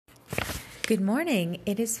Good morning.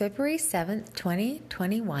 It is February 7th,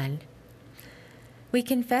 2021. We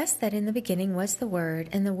confess that in the beginning was the Word,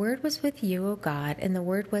 and the Word was with you, O God, and the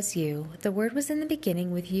Word was you. The Word was in the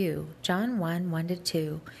beginning with you. John 1,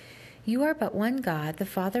 1-2. You are but one God, the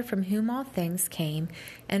Father, from whom all things came,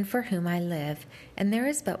 and for whom I live. And there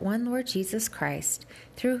is but one Lord Jesus Christ,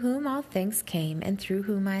 through whom all things came, and through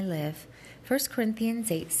whom I live. 1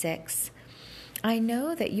 Corinthians 8:6. I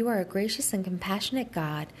know that you are a gracious and compassionate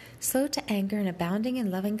God, slow to anger and abounding in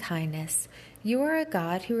loving kindness. You are a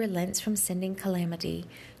God who relents from sending calamity.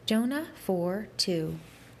 Jonah 4:2.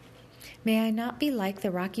 May I not be like the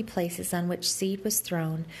rocky places on which seed was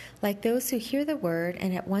thrown, like those who hear the word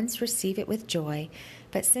and at once receive it with joy,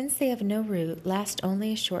 but since they have no root, last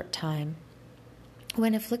only a short time.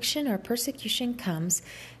 When affliction or persecution comes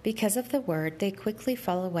because of the word, they quickly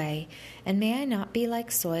fall away. And may I not be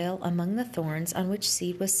like soil among the thorns on which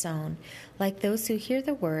seed was sown, like those who hear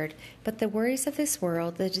the word, but the worries of this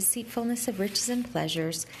world, the deceitfulness of riches and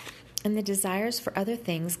pleasures, and the desires for other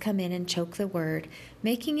things come in and choke the word,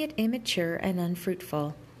 making it immature and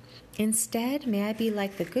unfruitful. Instead, may I be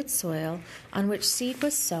like the good soil on which seed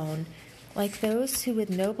was sown, like those who with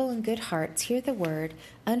noble and good hearts hear the word,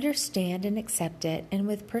 understand and accept it, and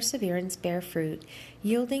with perseverance bear fruit,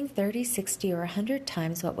 yielding 30, 60, or 100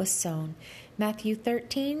 times what was sown. Matthew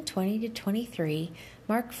 13, 20-23,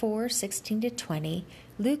 Mark 4, 16-20,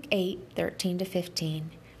 Luke 8, 13-15.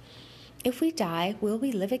 If we die, will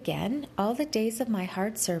we live again? All the days of my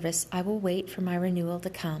hard service I will wait for my renewal to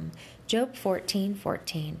come. Job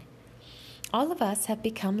 14:14. All of us have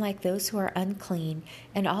become like those who are unclean,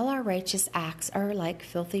 and all our righteous acts are like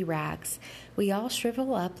filthy rags. We all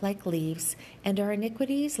shrivel up like leaves, and our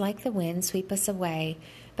iniquities like the wind sweep us away.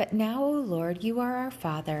 But now, O Lord, you are our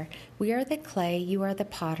Father. We are the clay, you are the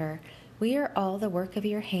potter. We are all the work of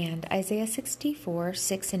your hand. Isaiah 64,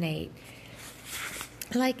 6-8.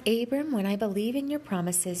 Like Abram, when I believe in your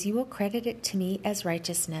promises, you will credit it to me as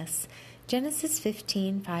righteousness. Genesis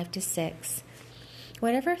 15, 5-6.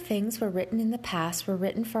 Whatever things were written in the past were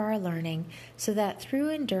written for our learning, so that through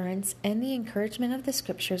endurance and the encouragement of the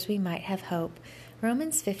Scriptures we might have hope.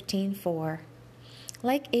 Romans 15:4.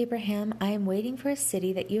 Like Abraham, I am waiting for a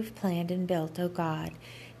city that you have planned and built, O God.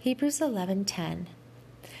 Hebrews 11:10.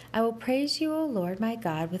 I will praise you, O Lord my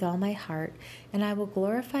God, with all my heart, and I will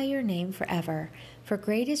glorify your name forever. For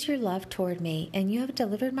great is your love toward me, and you have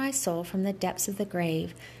delivered my soul from the depths of the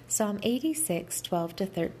grave. Psalm 86,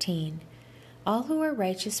 12-13. All who are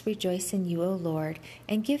righteous rejoice in you, O Lord,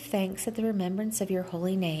 and give thanks at the remembrance of your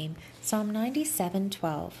holy name. Psalm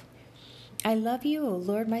 97:12. I love you, O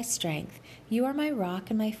Lord, my strength. You are my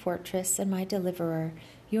rock and my fortress and my deliverer.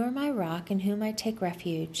 You are my rock in whom I take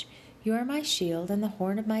refuge. You are my shield and the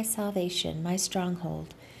horn of my salvation, my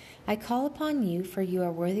stronghold. I call upon you, for you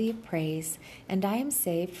are worthy of praise, and I am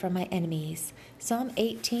saved from my enemies. Psalm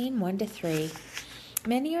 18, 1-3.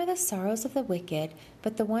 Many are the sorrows of the wicked,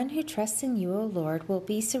 but the one who trusts in you, O Lord, will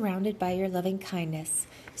be surrounded by your loving kindness.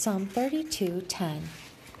 Psalm 32:10.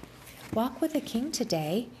 Walk with the King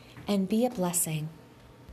today and be a blessing.